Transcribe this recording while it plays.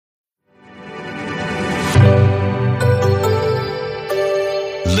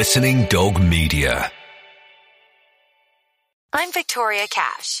Listening Dog Media. I'm Victoria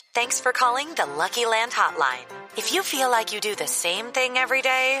Cash. Thanks for calling the Lucky Land Hotline. If you feel like you do the same thing every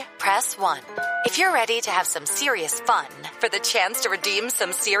day, press 1. If you're ready to have some serious fun for the chance to redeem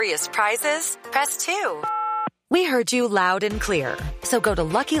some serious prizes, press 2. We heard you loud and clear. So go to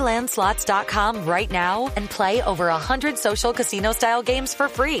LuckyLandSlots.com right now and play over 100 social casino-style games for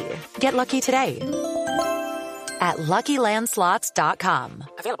free. Get lucky today at LuckyLandSlots.com.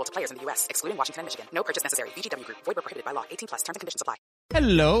 Available to players in the U.S., excluding Washington and Michigan. No purchase necessary. VGW Group. Void where prohibited by law. 18+. Terms and conditions apply.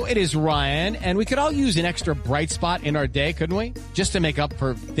 Hello, it is Ryan, and we could all use an extra bright spot in our day, couldn't we? Just to make up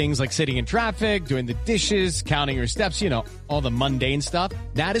for things like sitting in traffic, doing the dishes, counting your steps, you know, all the mundane stuff.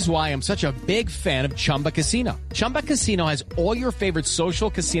 That is why I'm such a big fan of Chumba Casino. Chumba Casino has all your favorite social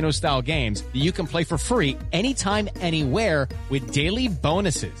casino-style games that you can play for free anytime, anywhere with daily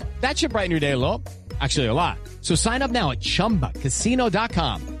bonuses. That should brighten your day a little. Actually, a lot. So sign up now at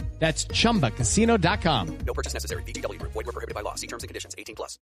ChumbaCasino.com. That's ChumbaCasino.com. No purchase necessary. VGW Group. Void where prohibited by law. See terms and conditions.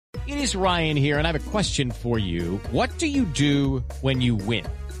 18+. It is Ryan here, and I have a question for you. What do you do when you win?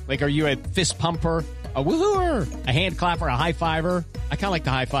 Like, are you a fist pumper, a woohooer, a hand clapper, a high fiver? I kind of like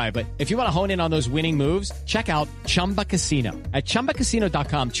the high five, but if you want to hone in on those winning moves, check out Chumba Casino. At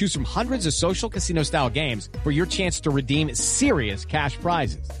ChumbaCasino.com, choose from hundreds of social casino-style games for your chance to redeem serious cash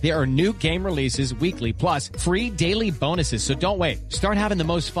prizes. There are new game releases weekly, plus free daily bonuses, so don't wait. Start having the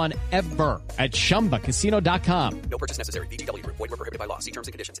most fun ever at ChumbaCasino.com. No purchase necessary. VGW Group. Void where prohibited by law. See terms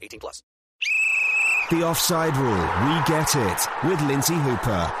and conditions. 18+. The Offside Rule, we get it, with Lindsay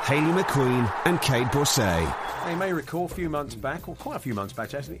Hooper, Hayley McQueen and Kate Borsay. You may recall a few months back, or quite a few months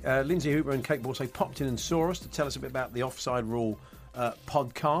back actually, Lindsay Hooper and Kate Borsay popped in and saw us to tell us a bit about the Offside Rule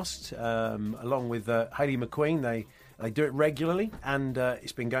podcast, along with Hayley McQueen. They do it regularly, and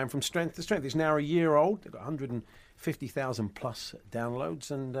it's been going from strength to strength. It's now a year old. They've got 150,000 plus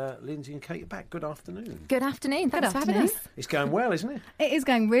downloads, and Lindsay and Kate are back. Good afternoon. Good afternoon. Thanks for having us. It's going well, isn't it? It is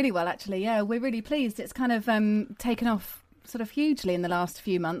going really well, actually. Yeah, we're really pleased. It's kind of taken off sort of hugely in the last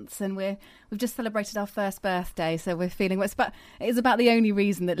few months, and we've just celebrated our first birthday, so we're feeling it is about the only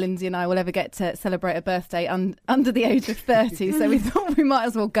reason that Lindsay and I will ever get to celebrate a birthday under the age of 30. So we thought we might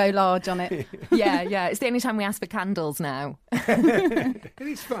as well go large on it. Yeah. It's the only time we ask for candles now. It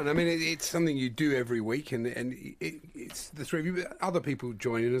is fun. I mean, it's something you do every week, and it's the three of you. Other people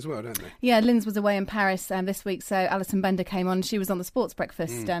join in as well, don't they? Yeah, Linz was away in Paris this week, so Alison Bender came on. She was on the Sports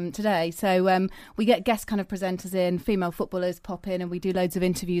Breakfast today. So we get guest kind of presenters in, female footballers pop in, and we do loads of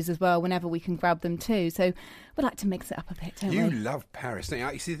interviews as well whenever we can grab them too. So we like to mix it up a bit, don't we? You love Paris, don't you?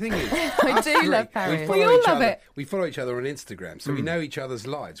 You see, the thing is, I do love Paris. We all love it. We follow each other on Instagram, so we know each other's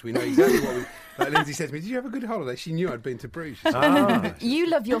lives. We know exactly what we... Like Lindsay said to me, did you have a good holiday? She knew I'd been to Bruges. You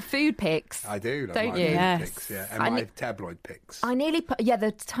love your food pics. I do love don't my you? food Yes. pics, yeah, and my tabloid pics. I nearly put,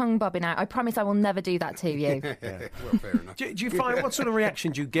 the tongue bobbing out. I promise I will never do that to you. Well, fair enough. Do you find, what sort of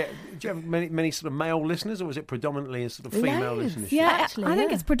reaction do you get? Do you have many sort of male listeners, or was it predominantly a sort of female Loads. listenership? Yeah, Actually, I think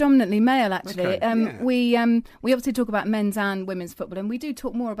yeah. it's predominantly male, actually. Okay, yeah. We obviously talk about men's and women's football, and we do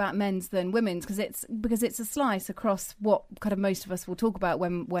talk more about men's than women's because it's a slice across what kind of most of us will talk about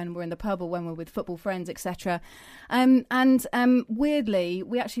when we're in the pub or when we're with football friends, etc. Weirdly,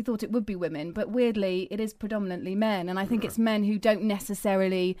 we actually thought it would be women, but weirdly, it is predominantly men, and I think it's men who don't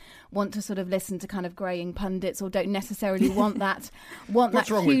necessarily want to sort of listen to kind of greying pundits or don't necessarily want that.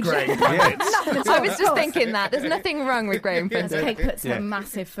 What's wrong huge... with greying pundits? I was just thinking that. There's nothing wrong with growing pundits. Kate puts a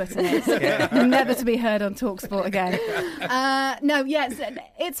massive foot in it. Never to be heard on TalkSport again.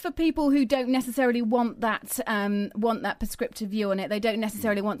 It's for people who don't necessarily want that prescriptive view on it. They don't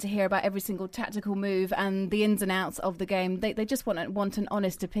necessarily want to hear about every single tactical move and the ins and outs of the game. They just want an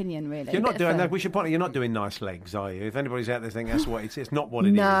honest opinion, really. You're not doing that. We should point out, you're not doing nice legs, are you? If anybody's out there thinking that's what it's not what it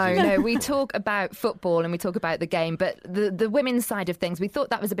is. No. We talk about football and we talk about the game, but the women's side of things, we thought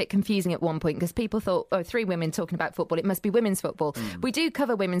that was a bit confusing at one point because people thought, three women talking about football, it must be women's football. We do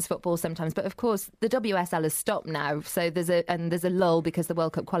cover women's football sometimes, but of course the WSL has stopped now, so there's a lull because the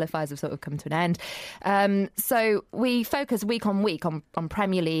World Cup qualifiers have sort of come to an end. So we focus week on week on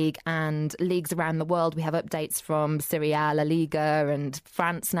Premier League and leagues around the world. We have updates from Serie A, La Liga and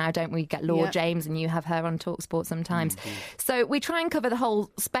France now, don't we? Get Laura James, and you have her on TalkSport sometimes. So we try and cover the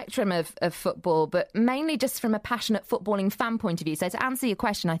whole spectrum of football, but mainly just from a passionate footballing fan point of view. So to answer your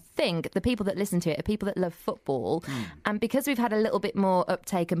question, I think the people that listen to it are people that love football. And because we've had a little bit more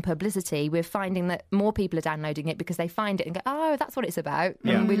uptake and publicity, we're finding that more people are downloading it because they find it and go, oh, that's what it's about.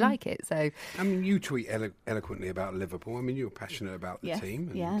 And we like it. So I mean, you tweet eloquently about Liverpool. I mean, you're passionate about the team.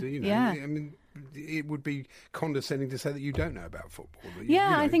 And, Yeah. I mean, it would be condescending to say that you don't know about football.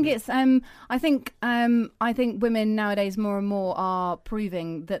 I think it's. I think women nowadays more and more are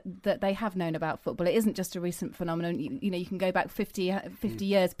proving that they have known about football. It isn't just a recent phenomenon. You can go back 50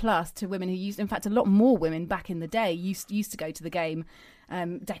 years plus to women who used. In fact, a lot more women back in the day used to go to the game.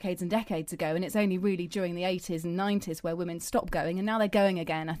 Decades and decades ago, and it's only really during the 80s and 90s where women stopped going, and now they're going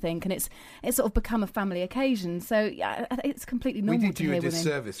again, I think, and it's sort of become a family occasion. So yeah, it's completely normal. We did to you hear a women.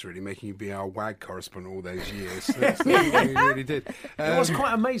 disservice, really, making you be our WAG correspondent all those years. We really did. It was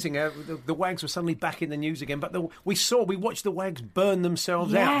quite amazing. The WAGs were suddenly back in the news again, but we watched the WAGs burn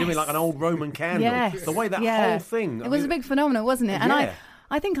themselves out, doing like an old Roman candle. Yes. The way that whole thing. It was a big phenomenon, wasn't it? And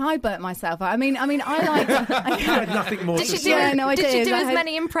I think I burnt myself out. I mean, I liked. I had nothing more to say. I did. Did she do as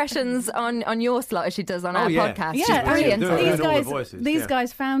many impressions on your slot as she does on our podcast? Yeah, brilliant. These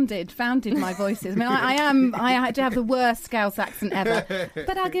guys founded my voices. I mean, I had to have the worst Scouse accent ever,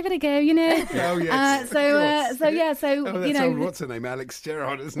 but I'll give it a go. Oh yes. What's her name? Alex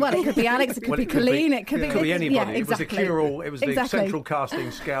Gerrard, isn't it? Well, it could be Alex. It could be Colleen. It could be anybody. Yeah, exactly. It was the central casting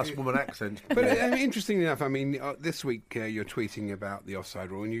Scouse woman accent. But interestingly enough, I mean, this week you're tweeting about the offside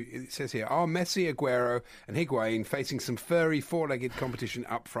rule, and it says here, are Messi, Aguero and Higuain facing some furry four-legged competition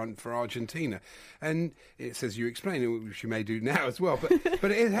up front for Argentina? And it says you explain it, which you may do now as well, but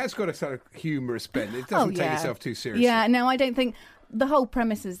it has got a sort of humorous bent. It doesn't take itself too seriously. Yeah, no, I don't think... The whole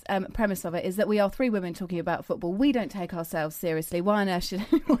premise of it is that we are three women talking about football. We don't take ourselves seriously. Why on earth should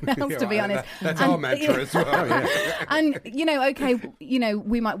anyone else, to be honest? That's our mantra as well. And,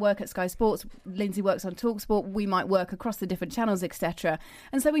 we might work at Sky Sports. Lindsay works on TalkSport. We might work across the different channels, etc.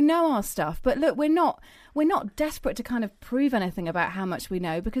 And so we know our stuff. But look, we're not desperate to kind of prove anything about how much we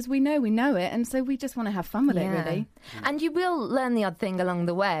know, because we know it. And so we just want to have fun with it, really. And you will learn the odd thing along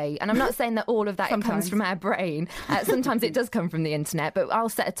the way. And I'm not saying that all of that comes from our brain. Sometimes it does come from the internet, but I'll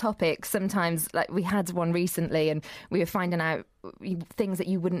set a topic sometimes. Like we had one recently, and we were finding out things that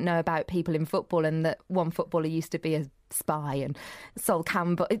you wouldn't know about people in football, and that one footballer used to be a spy, and Sol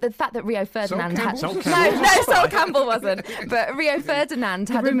Campbell. The fact that Rio Ferdinand Sol Campbell wasn't, but Rio Ferdinand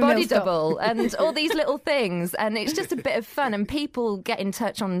had a body double, and all these little things, and it's just a bit of fun. And people get in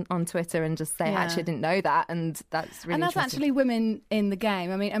touch on Twitter and just say, actually, I didn't know that, and that's really. And that's actually women in the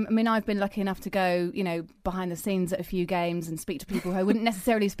game. I mean, I've been lucky enough to go, behind the scenes at a few games and speak to people who I wouldn't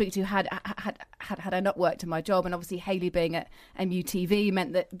necessarily speak to had I not worked in my job. And obviously, Hayley being at MUTV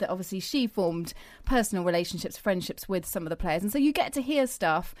meant that obviously she formed personal relationships, friendships with some of the players, and so you get to hear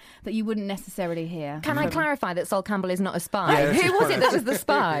stuff that you wouldn't necessarily hear. Can I clarify that Sol Campbell is not a spy? Who was it that was the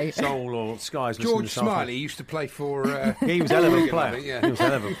spy? Sol or Sky's George Smiley used to play for... he was a hell of a player. He was a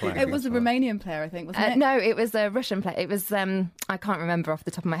hell of a player. It was a Romanian player, I think, wasn't it? No, it was a Russian player. It was, I can't remember off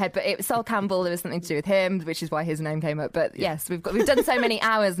the top of my head, but it was Sol Campbell. There was something to do with him, which is why his name came up. But yes, we've done so many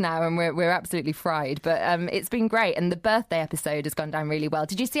hours now, and we're absolutely fried. But it's been great, and the birthday episode has gone down really well.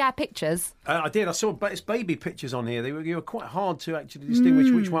 Did you see our pictures? I did. I saw it's baby pictures on here. You were quite hard to actually distinguish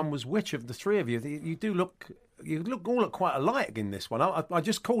which one was which of the three of you. You all look quite alike in this one. I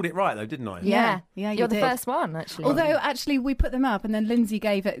just called it right though, didn't I? Yeah. You're the first one, actually. Although actually we put them up, and then Lindsay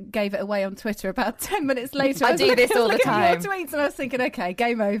gave it away on Twitter about 10 minutes later. I do this all the time. Your tweets, and I was thinking, okay,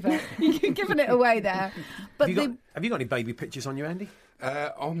 game over. You've given it away there. But have you got any baby pictures on you, Andy?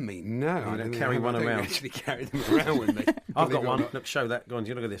 On me? No. I don't carry one around. I actually carry them around with me. I've got one. Look, show that. Go on,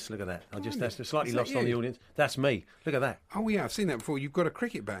 look at this. Look at that. That's slightly lost on the audience. That's me. Look at that. Oh yeah, I've seen that before. You've got a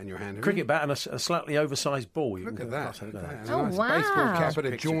cricket bat in your hand. Cricket bat and a slightly oversized ball. Look at that. Look at that. Oh, nice wow. baseball cap at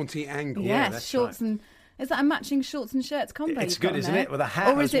a jaunty angle. Yes, shorts and... Is that a matching shorts and shirts combo? It's good, isn't it? With a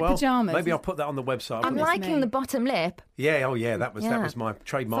hat, or is it pyjamas? Maybe I'll put that on the website. I'm liking the bottom lip. Yeah, that was my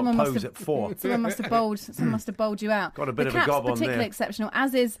trademark pose at 4. Someone must have bowled you out. Got a bit of a gob on there. Particularly exceptional,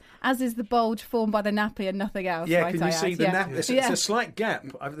 as is the bulge formed by the nappy and nothing else. Yeah, right, can you see the nappy? It's a slight gap.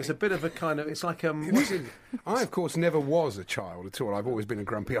 There's a bit of a kind of. It's like what's it? I of course never was a child at all. I've always been a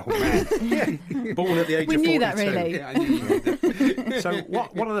grumpy old man. Born at the age of 42. We knew that, really. Yeah, I knew that. So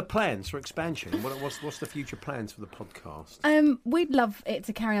what are the plans for expansion? What's the future plans for the podcast? We'd love it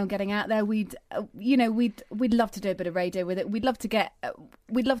to carry on getting out there. We'd love to do a bit of radio with it. We'd love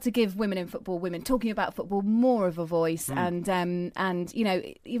to give women in football, women talking about football, more of a voice. And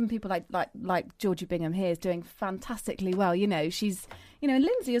even people like Georgie Bingham here is doing fantastically well. She's. And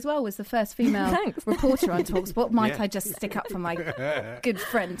Lindsay as well was the first female reporter on TalkSport. Might I just stick up for my good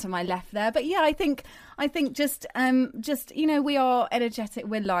friend to my left there? But yeah, I think just we are energetic,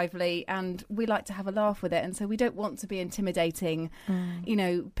 we're lively, and we like to have a laugh with it. And so we don't want to be intimidating,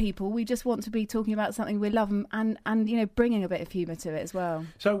 people. We just want to be talking about something we love and bringing a bit of humour to it as well.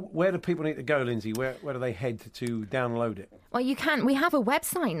 So where do people need to go, Lindsay? Where do they head to download it? Well, you can. We have a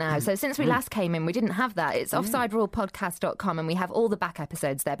website now. So since we last came in, we didn't have that. It's offsiderulepodcast.com, and we have all the back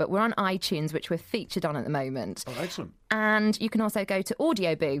episodes there. But we're on iTunes, which we're featured on at the moment. Oh, excellent. And you can also go to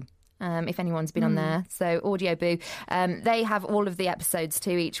Audioboo. If anyone's been on there. So Audioboo, they have all of the episodes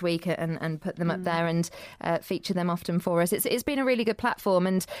too each week and put them up there and feature them often for us. It's been a really good platform,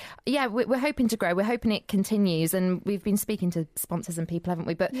 and yeah, we're hoping to grow. We're hoping it continues, and we've been speaking to sponsors and people, haven't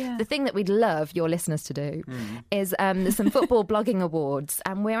we? But the thing that we'd love your listeners to do is there's some football blogging awards,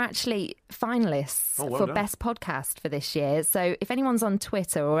 and we're actually finalists for Best Podcast for this year. So if anyone's on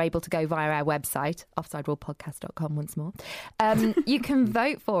Twitter or able to go via our website, offsiderulepodcast.com once more, you can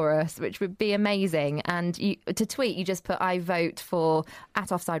vote for us, which would be amazing. And to tweet, you just put I vote for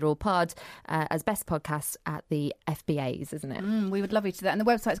at Offside Rule Pod as Best Podcast at the FBAs, isn't it? We would love you to that. And the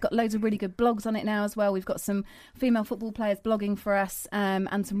website's got loads of really good blogs on it now as well. We've got some female football players blogging for us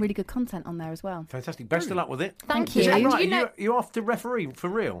and some really good content on there as well. Fantastic. Best of luck with it. Thank you. Is that And right? You're off to referee for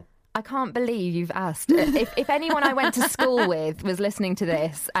real? I can't believe you've asked. If anyone I went to school with was listening to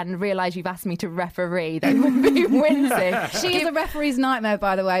this and realised you've asked me to referee, they would be wincing. She is a referee's nightmare,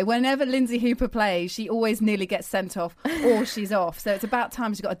 by the way. Whenever Lindsay Hooper plays, she always nearly gets sent off or she's off. So it's about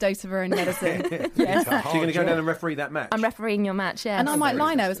time she's got a dose of her own medicine. Yes. So you're going to go down and referee that match? I'm refereeing your match, yes. And I might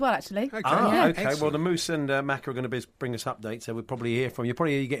lino as well, actually. Okay. Okay. Excellent. Well, the Moose and Macca are going to bring us updates, so we'll probably hear from you.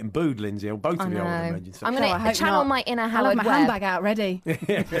 Probably hear you getting booed, Lindsay, or both of you, I would imagine. So. I'm going to channel my inner I'll Howard have my Webb. handbag out ready.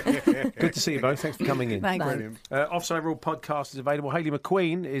 Good to see you both. Thanks for coming in. Thanks. Brilliant. Offside Rule podcast is available. Hayley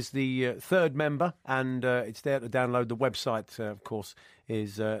McQueen is the third member, and it's there to download. The website, of course,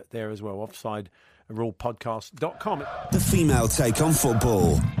 is there as well. OffsideRulePodcast.com. The female take on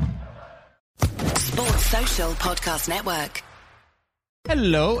football. Sports Social Podcast Network.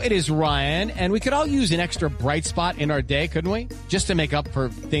 Hello, it is Ryan, and we could all use an extra bright spot in our day, couldn't we? Just to make up for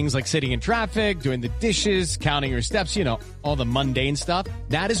things like sitting in traffic, doing the dishes, counting your steps, all the mundane stuff.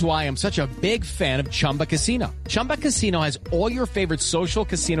 That is why I'm such a big fan of Chumba Casino. Chumba Casino has all your favorite social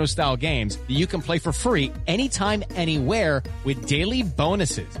casino-style games that you can play for free anytime, anywhere with daily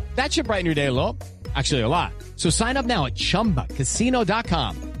bonuses. That should brighten your day a little. Actually, a lot. So sign up now at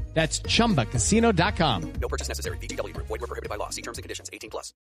ChumbaCasino.com. That's ChumbaCasino.com. No purchase necessary. VGW Group. Void where prohibited by law. See terms and conditions. 18+.